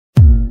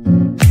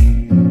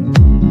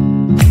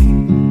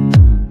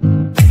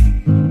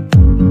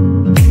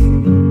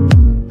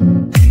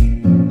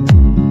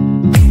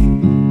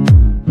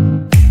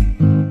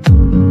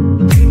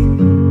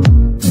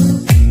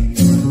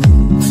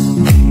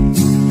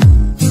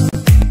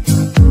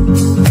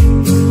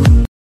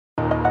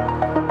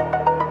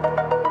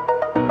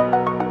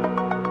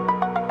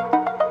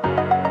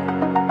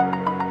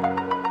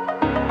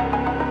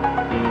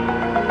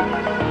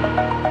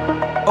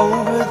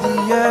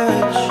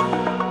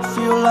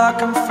feel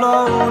like I'm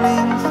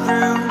floating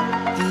through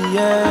the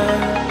air.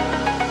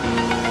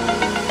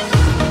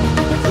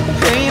 The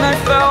pain I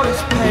felt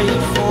is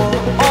paid for,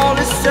 all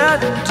is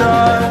said and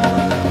done.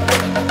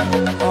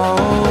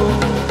 Oh,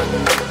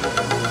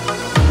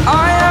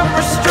 I am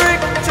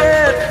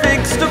restricted,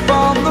 fixed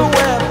upon the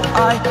web.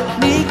 I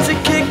need to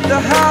kick the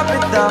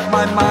habit that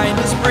my mind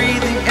is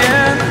breathing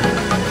in.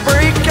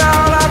 Break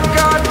out, I've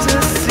got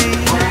to see.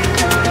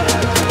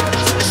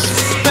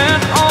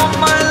 Spent all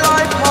my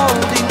life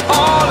holding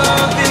all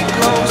of it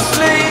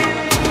closely.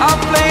 I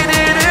played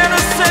it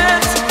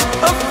innocent,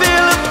 a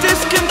feel of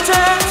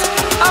discontent.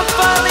 I'm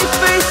finally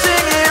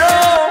facing it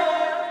all,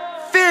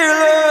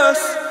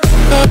 fearless.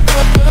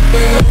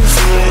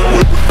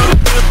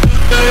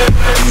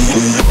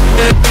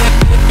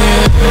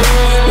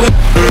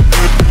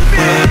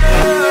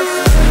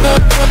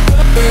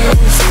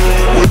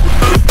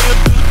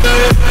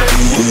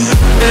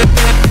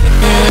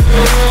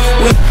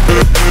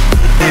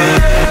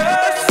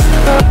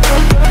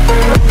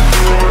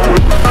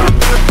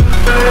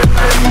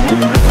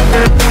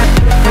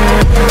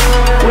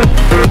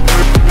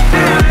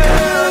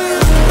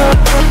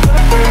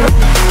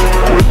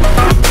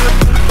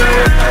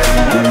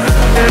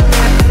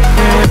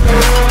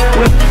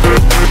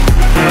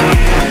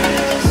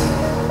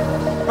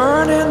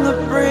 Burning the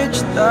bridge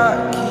that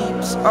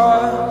keeps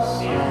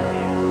us.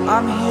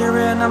 I'm here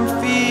and I'm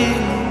feeling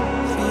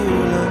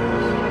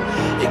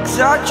fearless.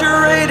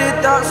 Exaggerated,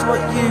 that's what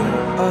you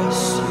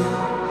assume.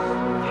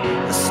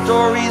 The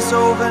story's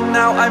over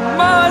now, I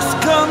must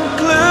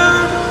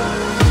conclude.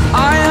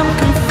 I am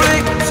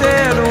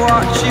conflicted,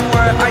 watching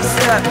where I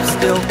step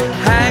still,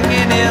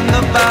 hanging in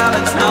the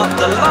balance. Not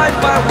the life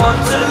I want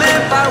to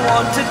live, I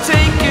want to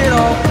take it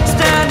all.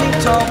 Standing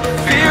tall,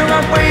 fear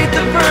I weighed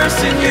the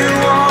person you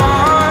are.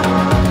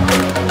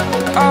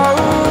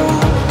 Oh,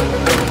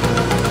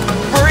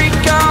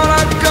 break out,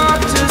 I've got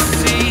to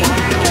see.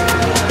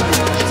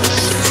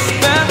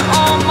 Spent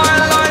all my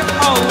life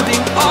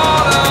holding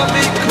all of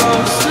it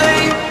closely.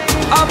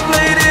 I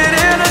played it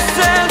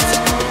innocent,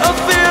 a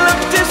feel of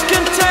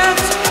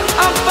discontent.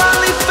 I'm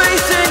finally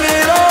facing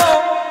it all,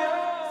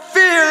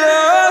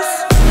 fearless.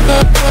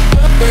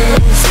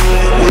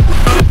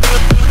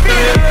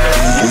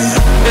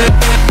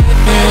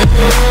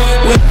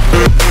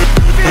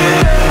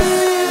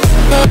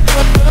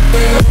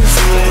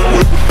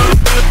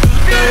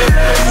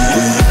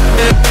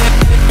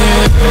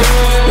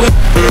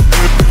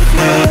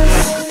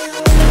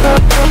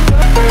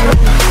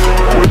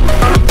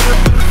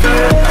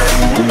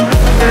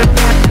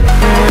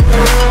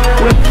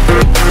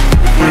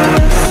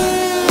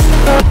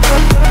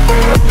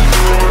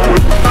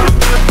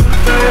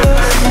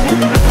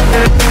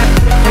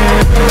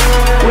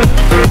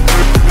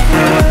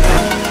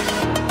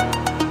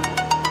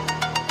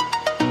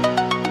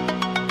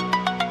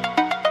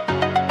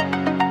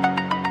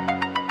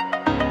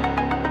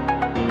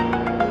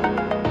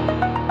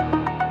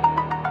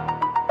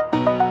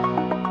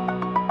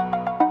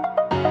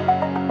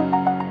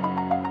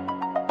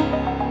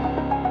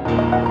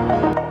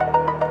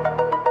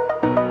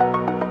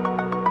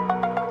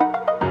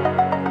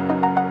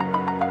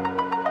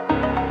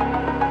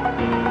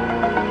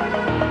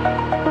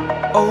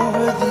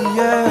 Over the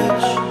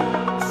edge,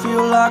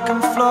 feel like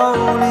I'm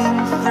floating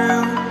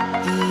through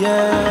the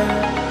air.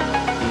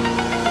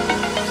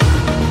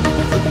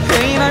 The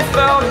pain I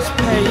felt is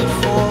paid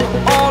for,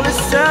 all is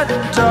said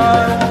and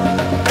done.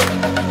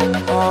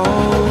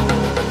 Oh,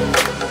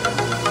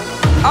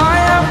 I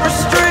am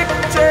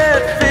restricted,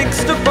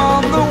 fixed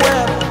upon the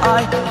web.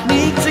 I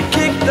need to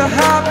kick the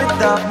habit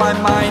that my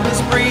mind is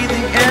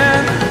breathing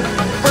in.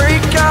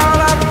 Break out,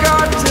 I've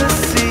got to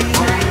see.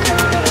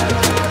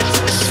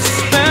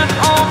 Spent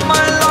all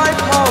my life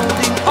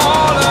holding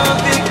all of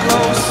it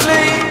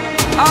closely.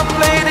 I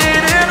played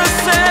it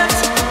innocent,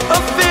 a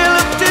feel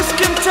of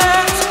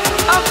discontent.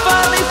 I'm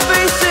finally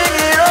facing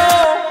it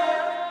all,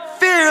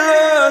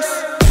 fearless.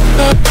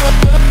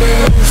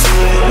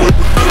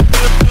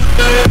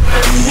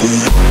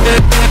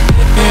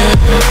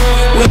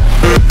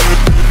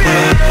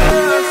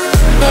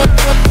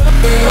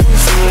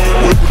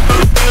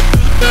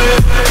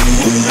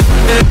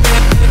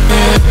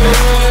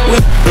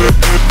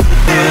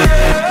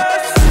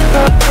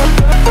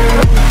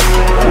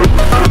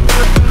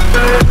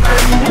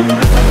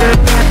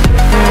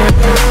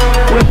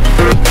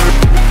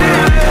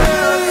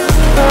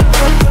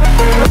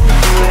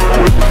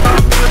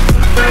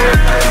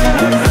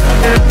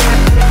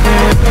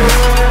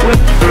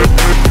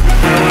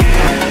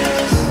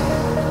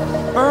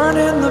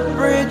 Burning the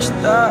bridge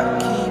that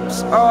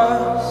keeps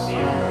us.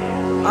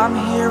 I'm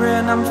here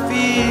and I'm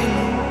feeling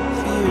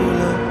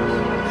fearless.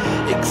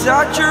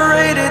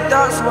 Exaggerated,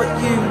 that's what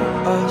you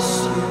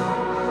assume.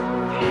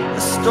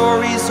 The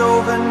story's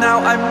over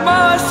now, I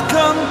must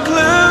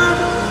conclude.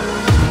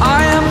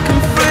 I am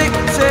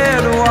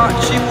conflicted,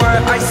 watching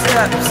where I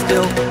step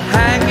still,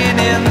 hanging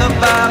in the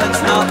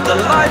balance. Not the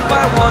life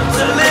I want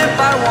to live,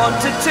 I want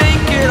to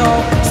take it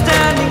all.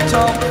 Standing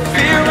tall,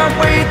 fear I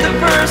weighed the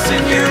person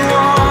you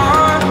are.